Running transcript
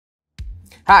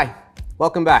Hi,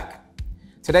 welcome back.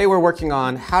 Today we're working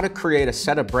on how to create a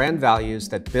set of brand values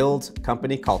that build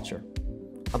company culture.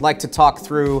 I'd like to talk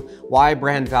through why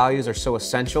brand values are so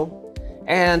essential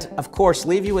and, of course,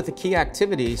 leave you with a key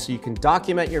activity so you can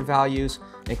document your values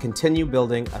and continue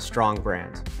building a strong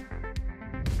brand.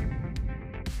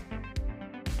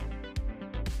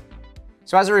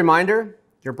 So as a reminder,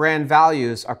 your brand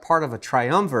values are part of a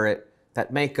triumvirate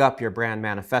that make up your brand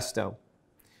manifesto.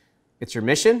 It's your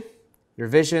mission, your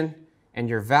vision, and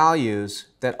your values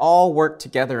that all work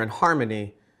together in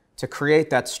harmony to create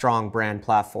that strong brand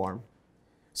platform.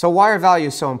 So why are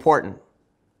values so important?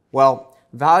 Well,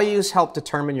 values help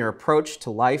determine your approach to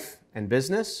life and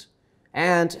business,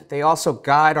 and they also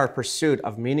guide our pursuit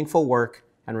of meaningful work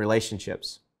and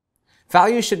relationships.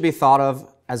 Values should be thought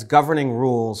of as governing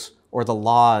rules or the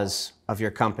laws of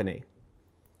your company.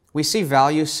 We see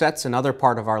value sets in other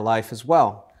part of our life as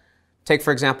well. Take,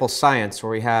 for example, science,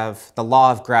 where we have the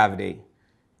law of gravity,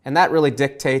 and that really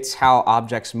dictates how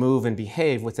objects move and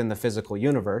behave within the physical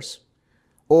universe.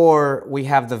 Or we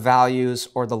have the values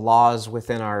or the laws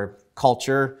within our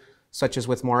culture, such as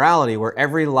with morality, where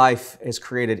every life is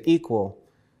created equal,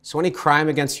 so any crime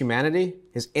against humanity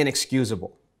is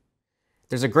inexcusable.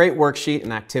 There's a great worksheet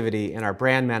and activity in our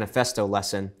brand manifesto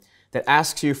lesson that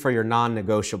asks you for your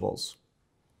non-negotiables.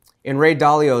 In Ray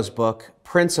Dalio's book,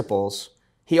 Principles,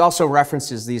 he also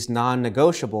references these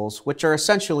non-negotiables, which are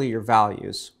essentially your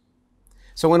values.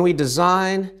 So when we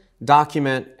design,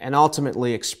 document, and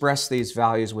ultimately express these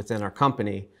values within our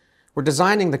company, we're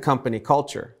designing the company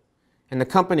culture. And the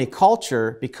company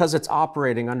culture, because it's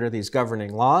operating under these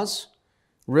governing laws,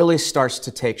 really starts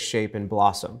to take shape and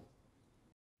blossom.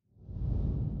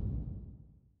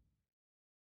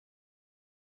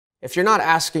 If you're not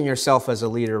asking yourself as a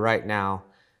leader right now,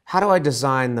 how do I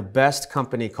design the best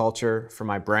company culture for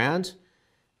my brand?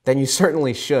 Then you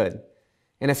certainly should.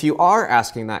 And if you are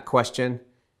asking that question,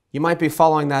 you might be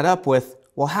following that up with,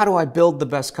 well, how do I build the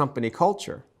best company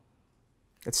culture?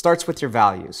 It starts with your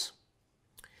values.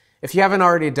 If you haven't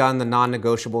already done the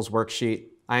non-negotiables worksheet,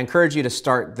 I encourage you to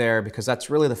start there because that's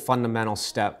really the fundamental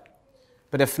step.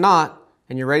 But if not,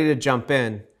 and you're ready to jump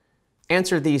in,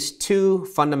 answer these two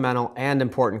fundamental and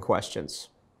important questions.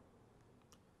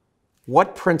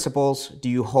 What principles do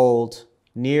you hold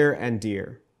near and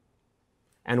dear?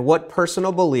 And what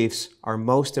personal beliefs are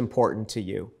most important to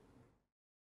you?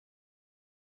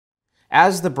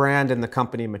 As the brand and the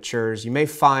company matures, you may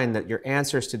find that your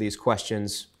answers to these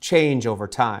questions change over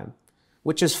time,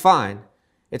 which is fine.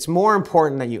 It's more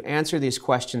important that you answer these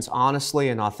questions honestly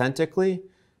and authentically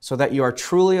so that you are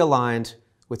truly aligned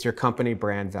with your company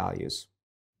brand values.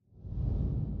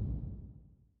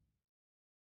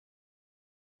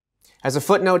 As a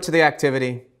footnote to the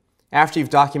activity, after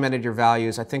you've documented your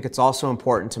values, I think it's also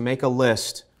important to make a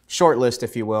list, short list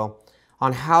if you will,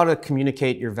 on how to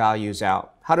communicate your values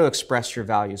out, how to express your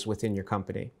values within your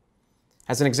company.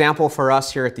 As an example for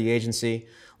us here at the agency,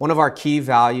 one of our key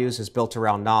values is built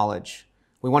around knowledge.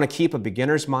 We want to keep a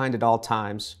beginner's mind at all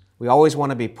times. We always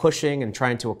want to be pushing and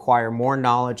trying to acquire more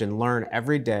knowledge and learn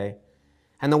every day.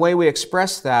 And the way we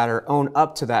express that or own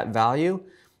up to that value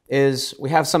is we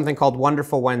have something called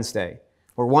Wonderful Wednesday,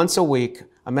 where once a week,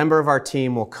 a member of our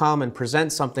team will come and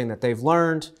present something that they've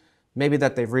learned, maybe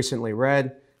that they've recently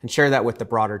read, and share that with the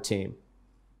broader team.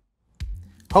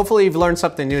 Hopefully you've learned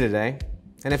something new today,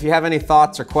 and if you have any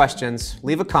thoughts or questions,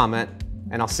 leave a comment,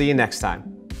 and I'll see you next time.